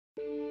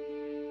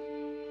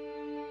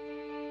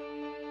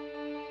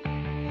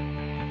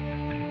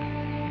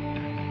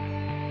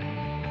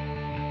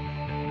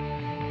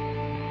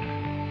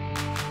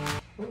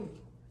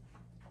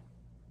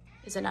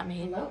Is it not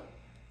me? Hello?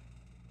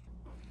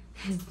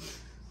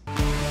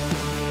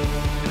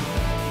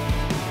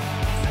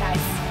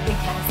 Guys, the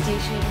gas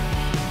station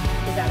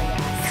is out of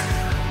gas.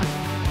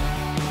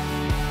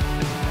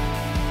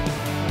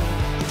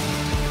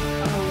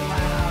 Oh,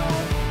 wow.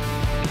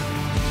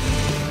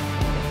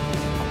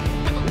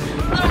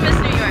 I miss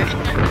New York.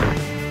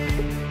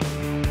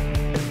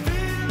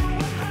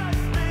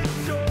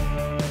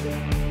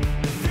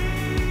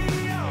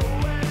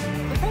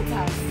 The friend's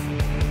house.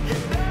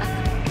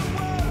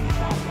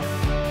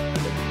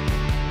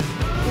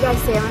 You guys,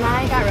 Sam and I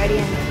got ready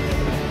in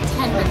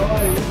 10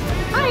 minutes.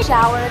 I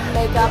showered,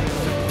 makeup,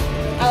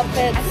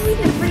 outfits. I think we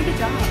did a pretty good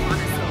job,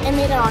 honestly. And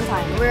made it on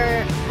time.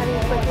 We're having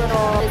a quick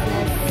little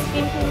business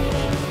gameplay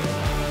meeting.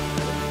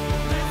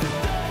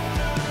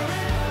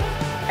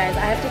 Guys,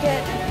 I have to get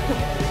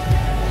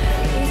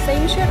the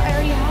same shirt I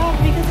already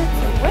have because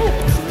it's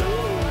ripped.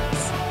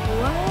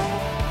 What?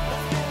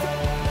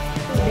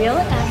 Real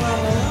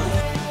emerald.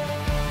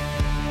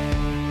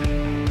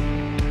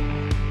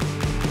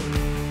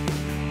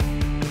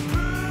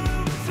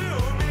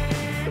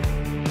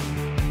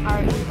 Our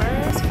Uber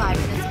is 5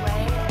 minutes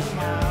away, and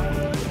now it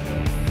is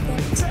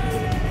 15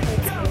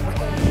 minutes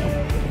away.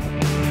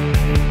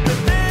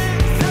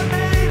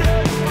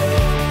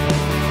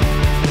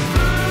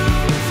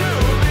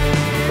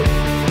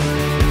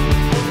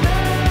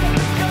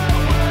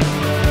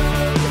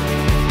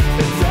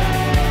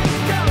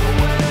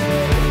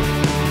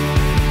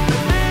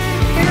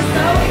 We're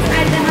so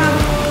excited to have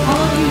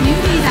all of you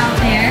newbies out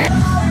there.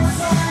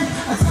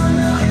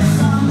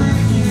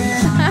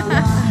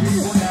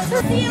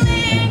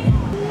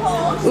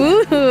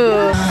 Ooh! It's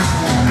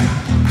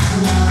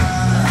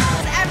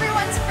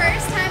everyone's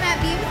first time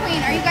at Beam Queen.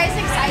 Are you guys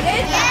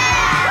excited?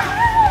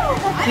 Yeah!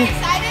 I'm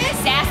excited.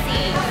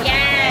 Sassy.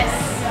 Yes.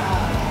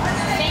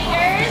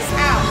 Fingers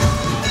out.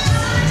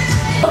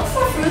 Look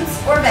for fruits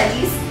or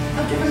veggies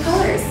of different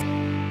colors.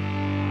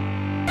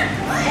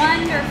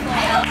 Wonderful.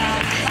 Wow.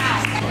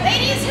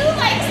 Ladies, who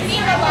likes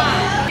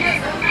Mira-Lot?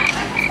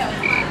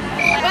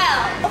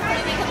 Well,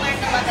 hopefully we can learn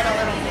to love it a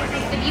little more.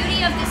 The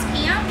beauty of this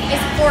camp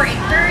is for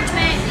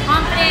encouragement,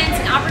 confidence,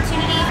 and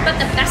opportunity, but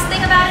the best thing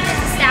about it is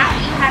the staff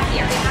that you have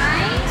here.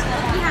 Behind,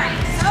 behind.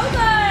 So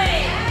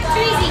good.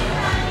 Too easy.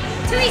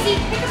 Too easy.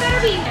 Pick a better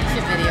beam.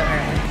 Should video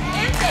her.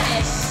 And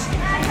finish.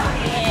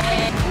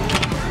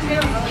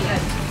 They're really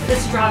good. The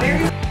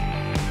strawberry.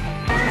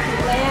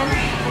 Land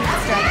and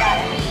extra.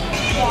 Got it.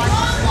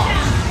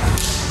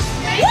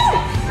 Woo!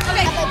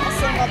 Okay. Like a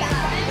single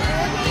backpack.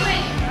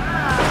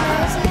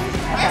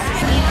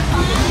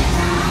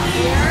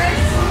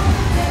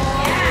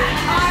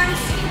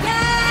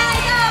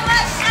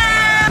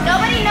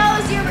 Nobody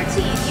knows your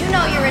routine. You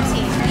know your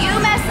routine. You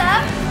mess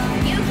up,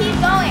 you keep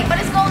going. What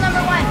is goal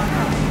number 1?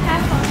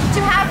 Have fun.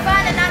 To have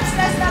fun and not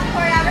stress about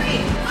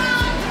choreography.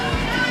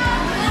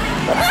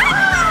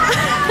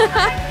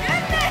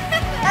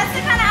 That's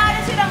the kind of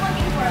attitude I'm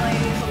looking for,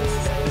 ladies.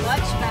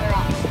 Much better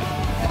off.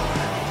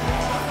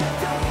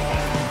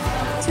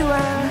 Tour.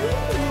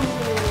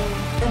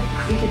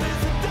 You could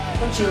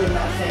put you in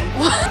that thing.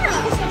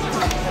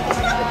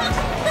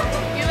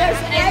 You guys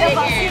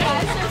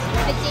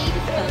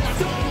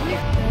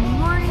Good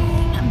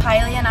morning.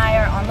 Kylie and I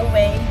are on the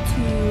way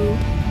to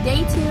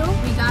day 2.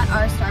 We got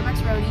our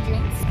Starbucks roadie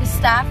drinks. The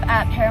staff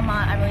at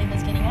Paramount, I believe,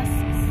 is getting us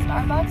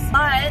Starbucks,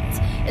 but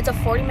it's a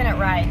 40-minute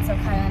ride, so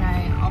Kylie and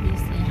I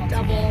obviously had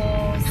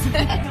doubles.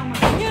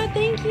 Yeah,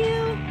 thank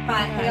you.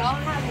 But we all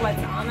have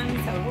what's on them,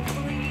 so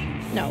hopefully...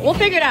 No, we'll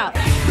figure it out.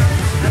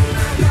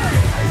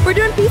 We're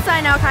doing peace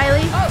sign now,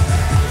 Kylie.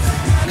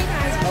 Hey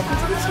guys, welcome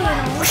to the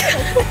channel.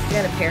 We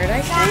got a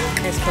paradise drink.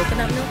 There's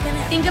coconut milk in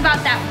it. Think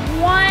about that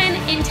one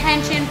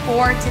intention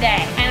for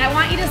today. And I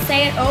want you to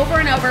say it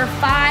over and over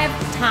 5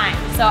 times.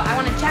 So I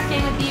want to check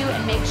in with you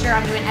and make sure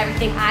I'm doing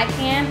everything I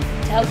can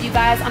to help you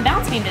guys on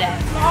bounce beam today.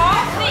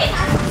 Small feet.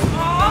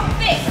 Small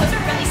feet. Those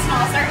are really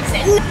small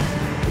surfaces.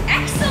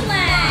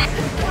 Excellent.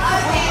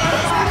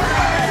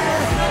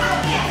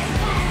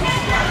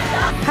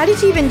 How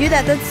did you even do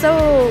that? That's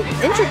so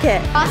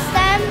intricate. Tossed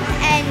them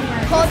and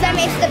pulled them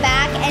into the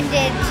back and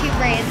did 2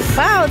 braids.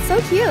 Wow, it's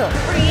so cute.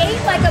 Create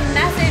like a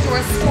message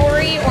or a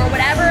story or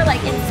whatever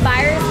like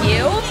inspires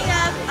you. We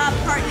have a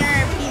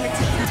partner beam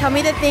routine. Tell me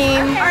the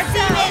theme. Our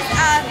theme is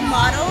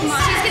models.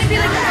 She's gonna be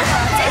like,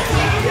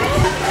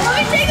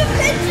 Let me take a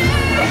picture.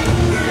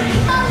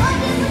 Oh,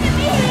 look at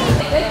me.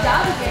 good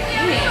job with your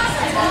teammates.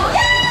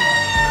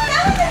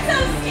 That wasn't so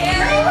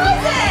scary,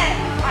 was it?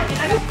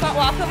 Front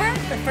walkover,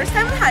 the first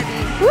time on high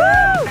beam.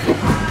 Woo!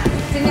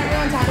 Didn't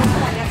everyone talk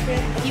about that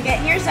yesterday? You get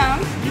in your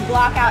zone, you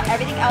block out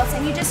everything else,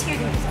 and you just hear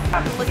the music. You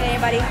don't have to look at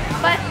anybody,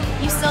 but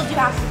you still do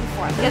have to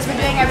perform because we're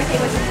doing everything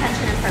with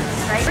intention and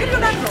purpose, right? Ready to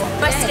go back roll.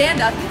 Do I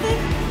stand up, you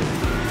think?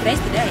 Today's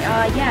the day.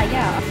 Yeah.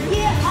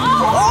 Yeah.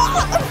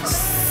 Oh!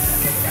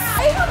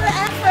 A for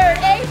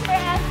effort. A for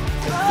effort.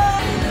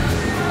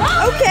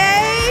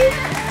 Okay.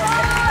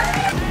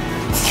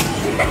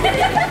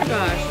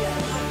 Gosh.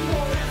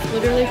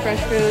 Literally fresh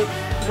fruit,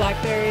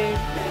 blackberry.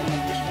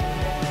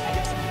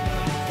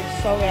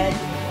 So red.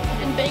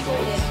 And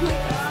bagels.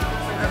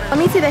 Let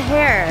me see the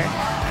hair.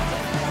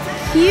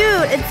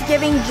 Cute. It's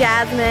giving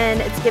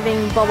jasmine. It's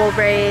giving bubble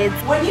braids.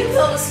 When you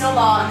build a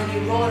snowball and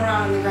then you roll it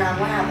around on the ground,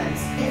 what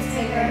happens? It's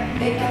bigger.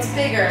 It gets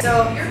bigger.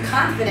 So your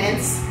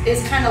confidence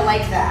is kind of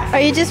like that. Are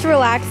you just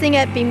relaxing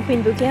at Beam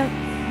Queen Boot Camp?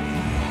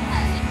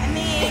 I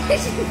mean,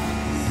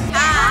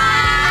 hi.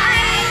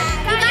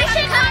 You guys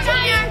should come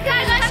here.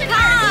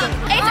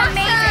 It's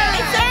amazing.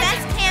 It's the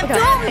best camp.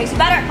 It makes you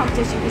better at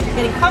competition because you're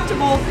getting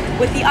comfortable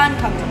with the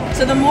uncomfortable.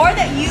 So the more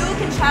that you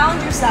can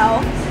challenge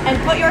yourself and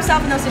put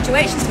yourself in those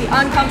situations to be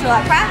uncomfortable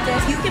at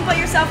practice, you can put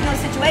yourself in those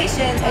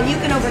situations and you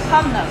can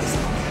overcome those.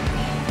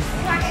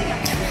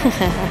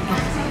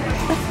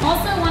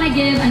 Also want to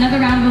give another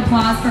round of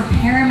applause for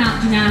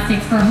Paramount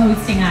Gymnastics for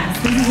hosting us.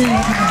 This is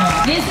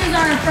incredible. This is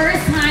our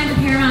first time to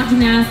Paramount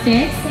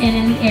Gymnastics and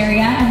in the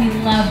area, and we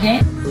loved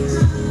it.